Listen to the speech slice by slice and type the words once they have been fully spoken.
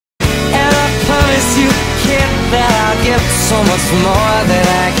much more that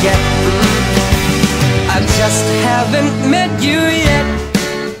I get. I just haven't met you yet.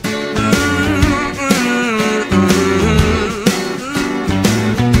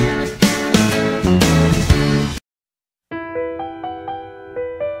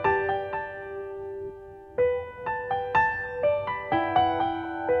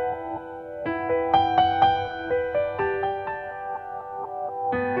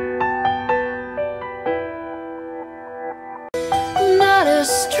 Not a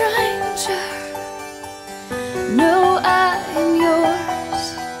stranger, no, I am yours.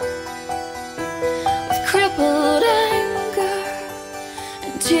 With crippled anger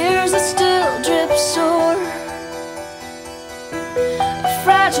and tears that still drip sore, a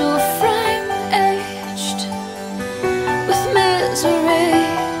fragile frame aged with misery.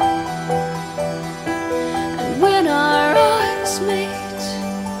 And when our eyes meet,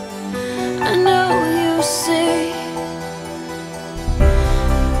 I know you see.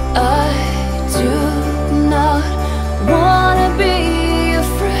 I do not wanna be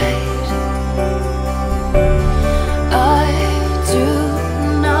afraid. I do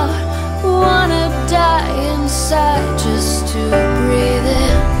not wanna die inside just to breathe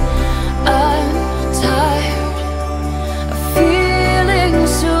in. I'm tired of feeling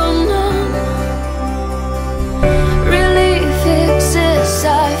so numb. Relief exists, I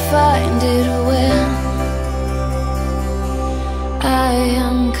find it when I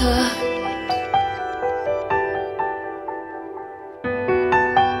am cut.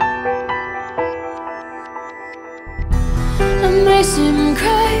 I may seem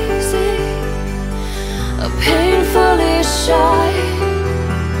crazy, painfully shy,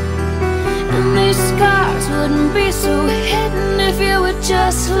 and these scars wouldn't be so hidden if you would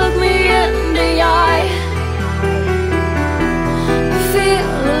just look me in the eye. I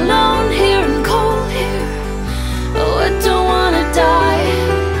feel alone here and cold here. Oh, I don't wanna die,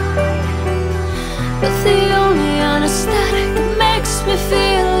 but the only anesthetic that makes me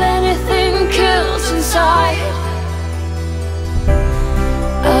feel anything kills inside.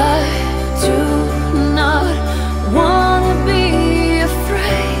 I do not wanna be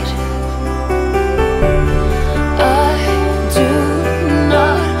afraid. I do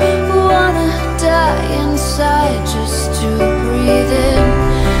not wanna die inside just to breathe in.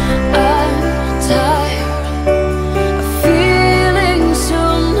 I'm tired of feeling so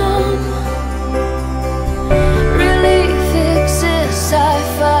numb. Relief exists, I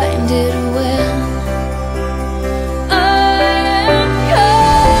find it when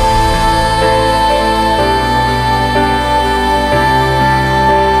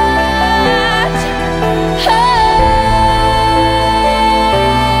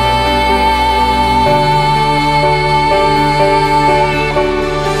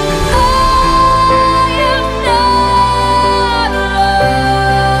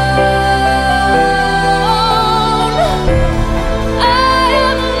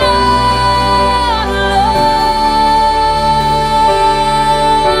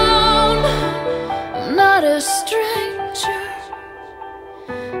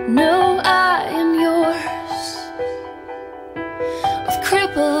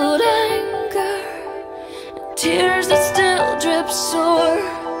crippled anger, tears that still drip sore.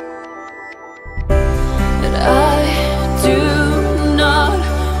 But I do not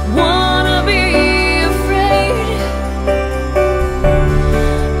wanna be afraid.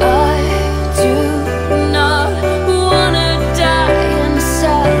 I do not wanna die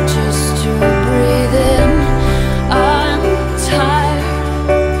inside just to breathe in. I'm tired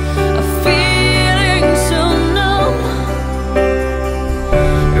of feeling so numb.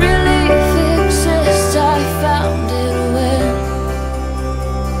 Relief exists, I found it when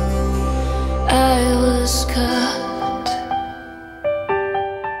I was cut.